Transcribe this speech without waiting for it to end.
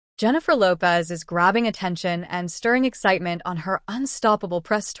Jennifer Lopez is grabbing attention and stirring excitement on her unstoppable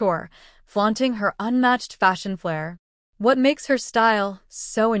press tour, flaunting her unmatched fashion flair. What makes her style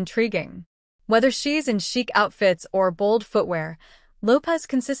so intriguing? Whether she's in chic outfits or bold footwear, Lopez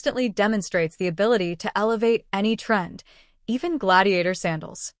consistently demonstrates the ability to elevate any trend, even gladiator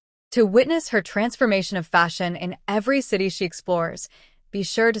sandals. To witness her transformation of fashion in every city she explores, be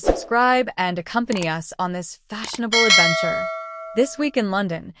sure to subscribe and accompany us on this fashionable adventure. This week in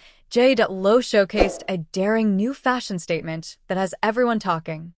London, J.Lo showcased a daring new fashion statement that has everyone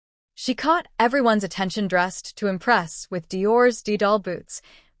talking. She caught everyone's attention dressed to impress with Dior's D-Doll boots,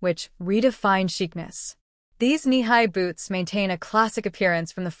 which redefine chicness. These knee-high boots maintain a classic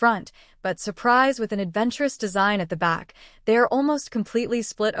appearance from the front, but surprise with an adventurous design at the back. They are almost completely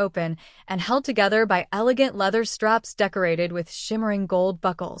split open and held together by elegant leather straps decorated with shimmering gold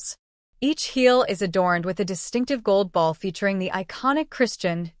buckles. Each heel is adorned with a distinctive gold ball featuring the iconic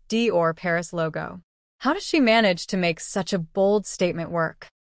Christian Dior Paris logo. How does she manage to make such a bold statement work?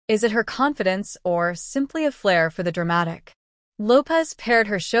 Is it her confidence or simply a flair for the dramatic? Lopez paired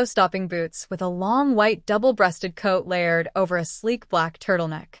her show-stopping boots with a long white double-breasted coat layered over a sleek black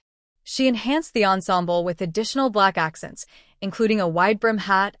turtleneck. She enhanced the ensemble with additional black accents, including a wide-brim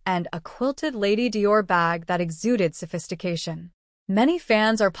hat and a quilted Lady Dior bag that exuded sophistication. Many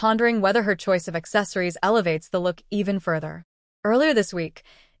fans are pondering whether her choice of accessories elevates the look even further. Earlier this week,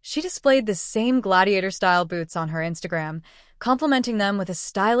 she displayed the same gladiator-style boots on her Instagram, complementing them with a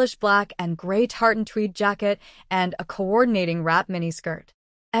stylish black and gray tartan tweed jacket and a coordinating wrap miniskirt.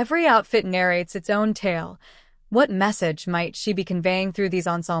 Every outfit narrates its own tale. What message might she be conveying through these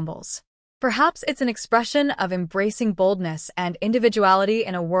ensembles? Perhaps it's an expression of embracing boldness and individuality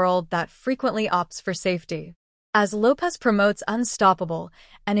in a world that frequently opts for safety. As Lopez promotes Unstoppable,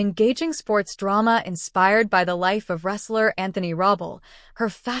 an engaging sports drama inspired by the life of wrestler Anthony Roble, her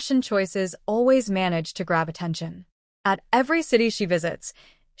fashion choices always manage to grab attention. At every city she visits,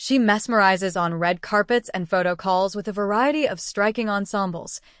 she mesmerizes on red carpets and photo calls with a variety of striking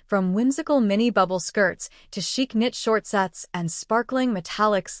ensembles, from whimsical mini bubble skirts to chic knit short sets and sparkling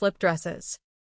metallic slip dresses.